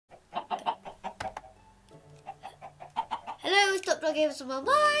guys, Topland games from Minecraft.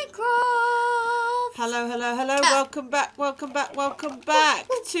 Hello. Welcome back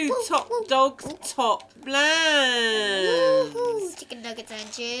to Top Dog's Topland. Chicken nuggets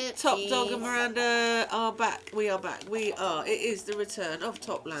and chips. Top Dog and Miranda are back. We are back. It is the return of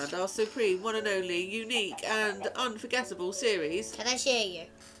Topland, our supreme, one and only, unique and unforgettable series. Can I share you?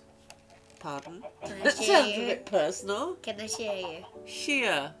 Pardon? Can I That share sounds you? a bit personal. Can I share you?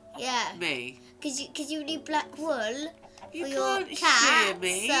 Shear Yeah. me. Because you need black wool for You your can't cat. shear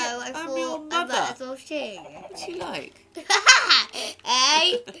me. So I I'm thought your I mother. might as well share you. What's she like?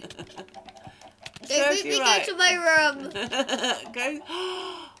 Hey! Don't Serves make me you go right. to my room. Go.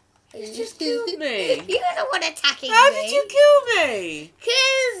 You just killed me. You're the one attacking me. How did you kill me?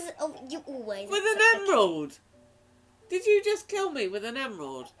 Because you always With an emerald. Did you just kill me with an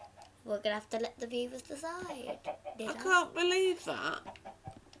emerald? We're going to have to let the viewers decide. I can't believe that.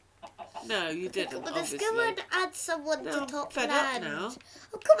 No, you didn't, But let's obviously. go and add someone No, to I'm Topland. fed up now.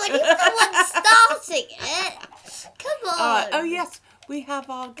 Oh, come on, you're the one starting it. Come on. Alright, oh yes, we have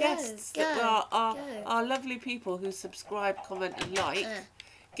our guests that go, are go. our lovely people who subscribe, comment and like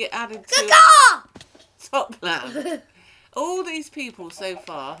get added to Caw-caw! Topland. All these people so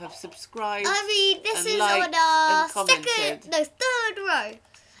far have subscribed. I mean, this and is liked on our and commented. third row.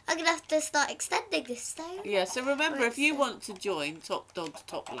 I'm going to have to start extending this though. Yeah, so remember, if you want to join Top Dog's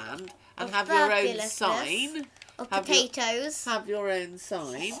Topland and have your own sign, Of have potatoes. have your own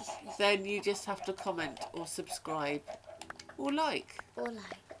sign, then you just have to comment or subscribe or like. Or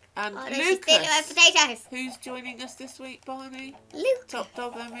like. And Oh, no, she's stealing my Lucas, potatoes. who's joining us this week, Barney? Lucas. Top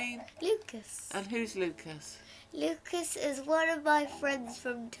Dog, I mean. Lucas. And who's Lucas? Lucas is one of my friends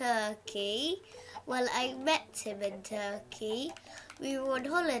from Turkey. Well, I met him in Turkey. We were on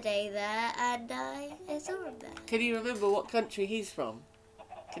holiday there and I saw him there. Can you remember what country he's from?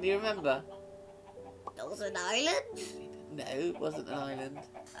 Can you remember? Northern Ireland? No, it wasn't an island.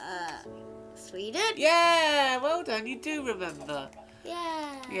 Sweden? Yeah, well done, you do remember.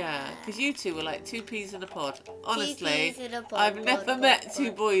 Yeah. Yeah, because you two were like two peas in a pod. Honestly, peas in a pod, I've pod, never pod, met pod.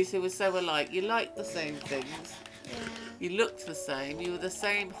 two boys who were so alike. You liked the same things. Yeah. You looked the same. You were the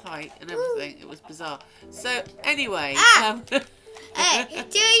same height and everything. It was bizarre. So, anyway. Hey,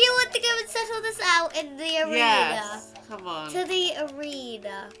 do you want to go and settle this out in the arena? Yes, come on. To the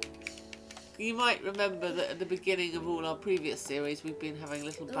arena. You might remember that at the beginning of all our previous series, we've been having a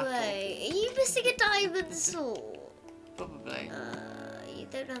little battle. Wait, are you missing a diamond sword? Probably. You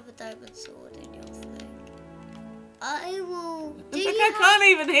don't have a diamond sword in your thing. I will. Look, I can't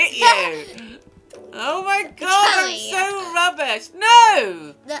even hit you. Oh my god, I'm so rubbish.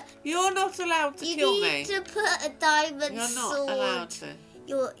 No! You're not allowed to kill me. You need to put a diamond You're not sword. allowed to.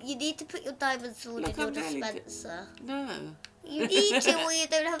 You need to put your diamond sword Look, in your I'm nearly dispenser. No. You need to, or you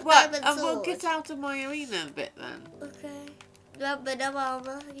don't have a Well, diamond sword. we'll get out of my arena a bit then. Okay. Remember, no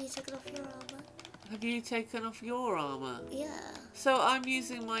armor. Have you taken off your armor? Have you taken off your armour? Yeah. So I'm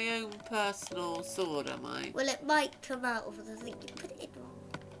using my own personal sword, am I? Well, it might come out of the thing. You put it in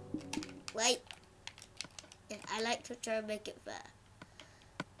wrong. Wait. Yeah, I like to try and make it fair.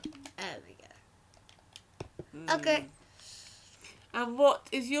 There we go. Okay. And what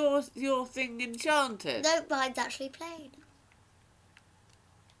is your thing enchanted? No, mine's actually plain.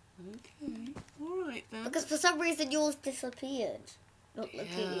 Okay. All right then. Because for some reason yours disappeared. Not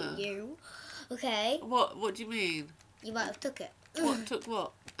looking at you. Okay. What do you mean? You might have took it. What took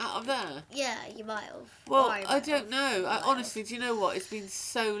what? Out of there? Yeah, you might have. Well, Or I don't know. Honestly, do you know what? It's been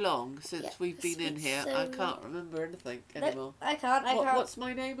so long since we've it's been in been here. so I can't remember anything anymore. I can't. What's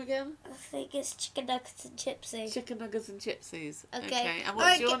my name again? I think it's chicken nuggets and chipsy. Chicken nuggets and chipsies. Okay. And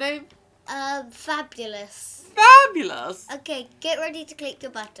what's your name? Fabulous. Fabulous. Okay, get ready to click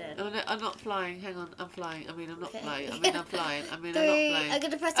your button. Oh, no, I'm not flying. Hang on, I'm flying. I mean, I'm not Okay. flying. I mean, I'm flying. I mean, I'm Three. not flying. I'm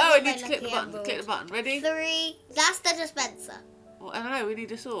gonna press. Oh, I my need to click the lucky button. emerald. Click the button. Ready? 3. That's the dispenser. Well, I don't know. We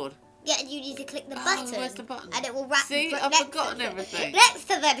need a sword. Yeah, and you need to click the Oh, button. where's the button? And it will wrap. See, next I've to forgotten the- everything. Next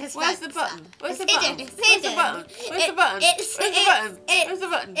to the dispenser. Where's the button? Where's the It's button? hidden. It's Where's hidden. the button? Where's the button? It's, Where's the button? Where's the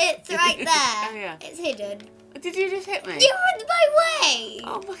button? It's right there. Oh, yeah. It's hidden. Did you just hit me? You were in my way.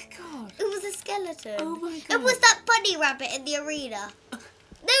 Oh my god. It was a skeleton. Oh my god. It was that bunny rabbit in the arena.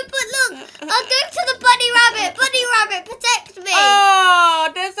 No, but look, I'll go to the bunny rabbit. Bunny rabbit, protect me.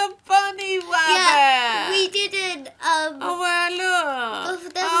 Oh, there's a bunny rabbit. Yeah, we didn't. Oh, well,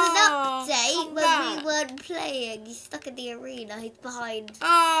 look. There was an update come when back. we weren't playing. He's stuck in the arena. He's behind.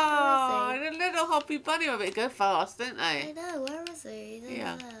 Oh, Where is the little hoppy bunny rabbit go fast, don't I they? know. Where is he? He's over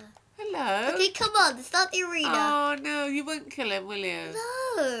Yeah. there. Hello. Okay, come on. Start the arena. Oh no, you won't kill him, will you?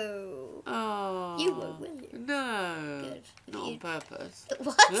 No. Oh. You won't, will you? No. Good. Not on purpose.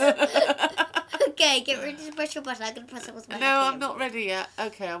 What? Okay, get ready to press your button. I'm going to press it with my No, happy I'm not symbol. ready yet.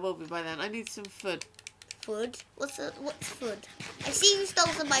 Okay, I will be by then. I need some food. Food? What's food? I see you stole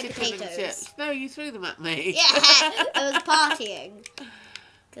some of my Chicken and potatoes. chips. No, you threw them at me. Yeah, I was partying.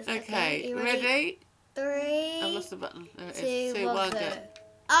 Okay, you ready? 3, I've lost the button. There it is. 2, 1, one, go.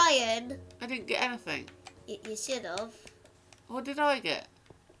 Iron. I didn't get anything. You should have. What did I get?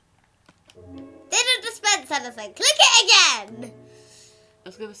 Didn't dispense anything. Click it again. I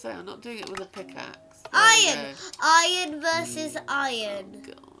was going to say, I'm not doing it with a pickaxe. There Iron. we go. Iron versus iron.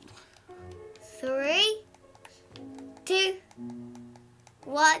 God. 3, 2,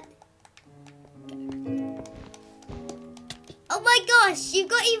 1. Oh my gosh, you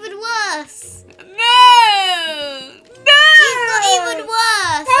got even worse. No! No! You got even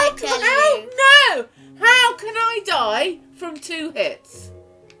worse, I tell you. No! How can I die from 2 hits?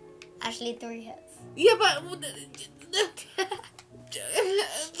 Actually, 3 hits. Yeah, but...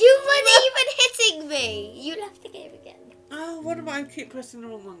 You weren't even hitting me. You left the game again. Oh, what am I keep pressing the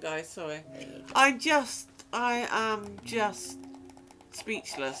wrong one, guys? Sorry. I am just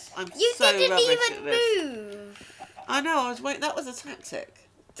speechless. I'm You so didn't rubbish even at this. move. I know, I was waiting. That was a tactic.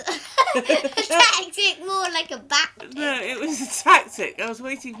 A tactic, more like a back kick. No, it was a tactic. I was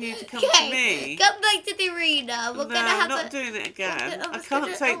waiting for you to come to me. Come back to the arena. We're No, gonna have I'm not doing it again. I was can't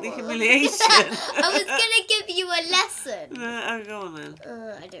gonna- take the oh, humiliation. I was gonna give you a lesson. No, oh, go on then.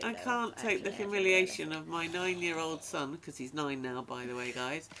 I don't I know. can't take the Actually, I don't humiliation of my 9-year-old son, because he's 9 now, by the way,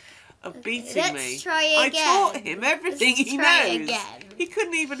 guys, of beating let's me. try I again. taught him everything Let's he try knows. again. He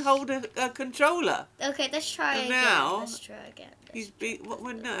couldn't even hold a controller. Okay, let's try And again. now, Let's try again. He's beat. What?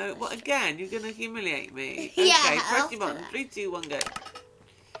 Well, no. What again? You're gonna humiliate me. Yeah, Okay, press after your button. that. 3, 2, 1, go.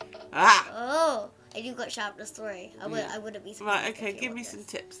 Ah. Oh, and you got sharpness 3. I wouldn't be surprised. Right. if Okay. you Give won me this. some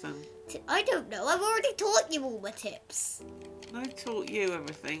tips then. I don't know. I've already taught you all my tips. I taught you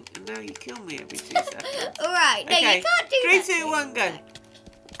everything, and now you kill me every 2 seconds. Alright, no, Okay, you can't do 3, that. 2, 1, go.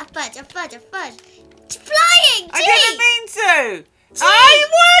 A fudge, a fudge, a fudge. It's flying! I Gee! didn't mean to. Gee! I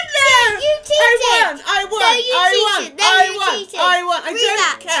won though. You cheated! I won. No, you I won. cheated. No, I you won. cheated. I won. I Rematch.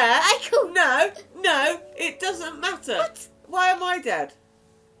 don't care. I call... No, it doesn't matter. What? Why am I dead?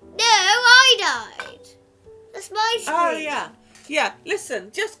 No, I died. That's my screen. Oh, yeah. Yeah,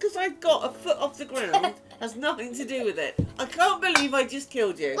 listen, just because I got a foot off the ground has nothing to do with it. I can't believe I just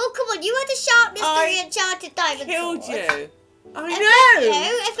killed you. Well, come on, you had a sharpness I 3 enchanted diamond Killed sword. you. I If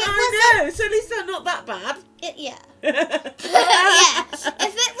know. it I know. So at least they're not that bad. Yeah. Yeah.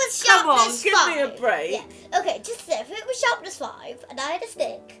 If it was Come on, sharpness give 5. me a break. Yeah. Okay, just say if it was sharpness 5 and I had a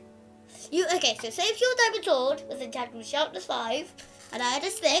stick. Okay, so say if your diamond sword was enchanted with sharpness 5 and I had a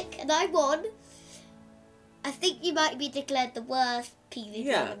stick and I won, I think you might be declared the worst PvP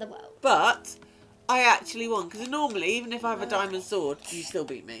Yeah. in the world. But I actually won, because normally, even if I have a diamond sword, you still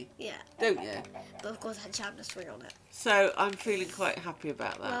beat me, Yeah. don't you? But of course I had sharpness 3 on it. So I'm feeling quite happy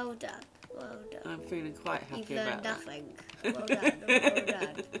about that. Well done. Well done. I'm feeling quite happy You've about learned that. nothing. Well done. Well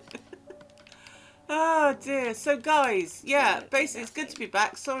done. Oh dear. So guys, yeah, Yeah, basically it's good to be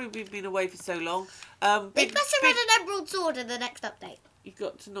back. Sorry we've been away for so long. They better add an emerald sword in the next update. You've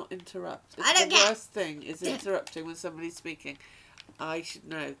got to not interrupt. It's I don't the care. worst thing is interrupting when somebody's speaking. I should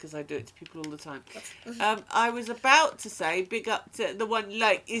know because I do it to people all the time. I was about to say big up to the one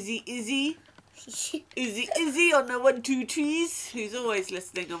like Izzy on the 1 2 3s, who's always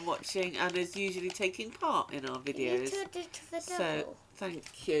listening and watching and is usually taking part in our You videos. turned into the So devil.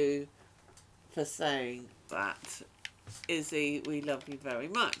 thank you for saying that, Izzy. We love you very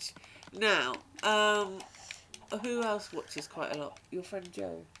much. Now, who else watches quite a lot? Your friend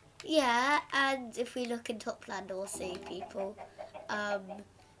Joe. Yeah, and if we look in Topland, we'll see people.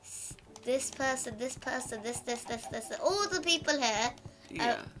 This person, this, all the people here.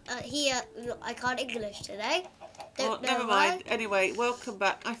 Yeah. Here, I can't English today. Well, Don't know never why. mind. Anyway, welcome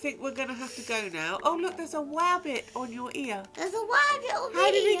back. I think we're going to have to go now. Oh, look, there's a wabbit on your ear. There's a wabbit on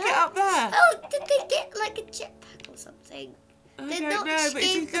How did he here. get up there? Oh, did they get like a jetpack or something? I They're don't not know, but scared.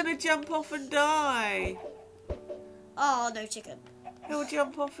 he's going to jump off and die. Oh, no chicken. He'll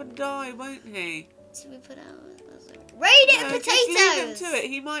jump off and die, won't he? Should we put out? Rain it No, potatoes. just leave him to it.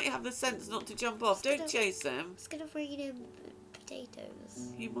 He might have the sense not to jump off. Don't gonna- chase him. It's gonna rain him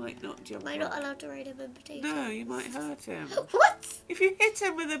potatoes. He might not jump Am I off. not allowed to rain him in potatoes? No, you might hurt him. What? If you hit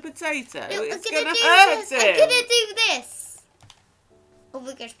him with a potato, No, it's I'm gonna going to do hurt this. him. I'm gonna do this. Oh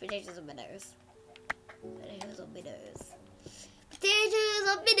my gosh, potatoes on my nose. Potatoes on my nose. Potatoes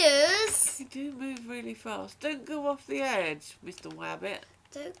on my nose. You do move really fast. Don't go off the edge, Mr. Wabbit.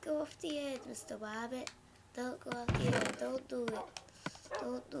 Don't go off the edge, Mr. Wabbit. Don't go off the edge. Don't do it.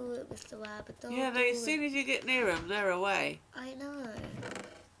 Don't do it, Mr. Wabbit. Don't Yeah, do as it. soon as you get near them, they're away. I know.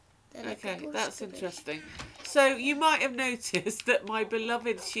 Then Okay, Okay, that's interesting. So you might have noticed that my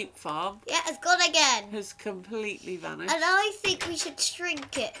beloved sheep farm it's gone again. has completely vanished. And I think we should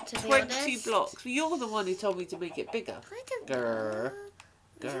shrink it, to be 20 honest. blocks. You're the one who told me to make it bigger. I don't Grr. know.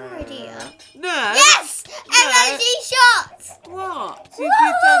 It's your idea. No. Yes! MIG shot! What have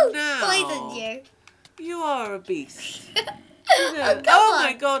you done now? Poisoned you. You are a beast. Oh, Oh come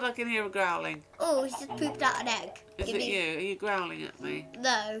my on. god, I can hear a growling. Oh, he just pooped out an egg. Is it you? Are you growling at me?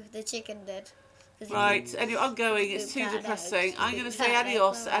 No, the chicken did. Right, anyway, I'm going. It's too depressing. I'm going to say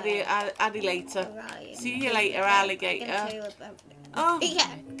adios, addy later. Right. See you later, alligator. Oh, Yeah.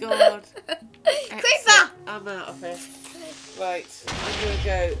 God. Creeper! I'm out of here. Right, I'm going to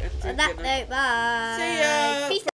go and do On that dinner. note, bye. See ya. Peace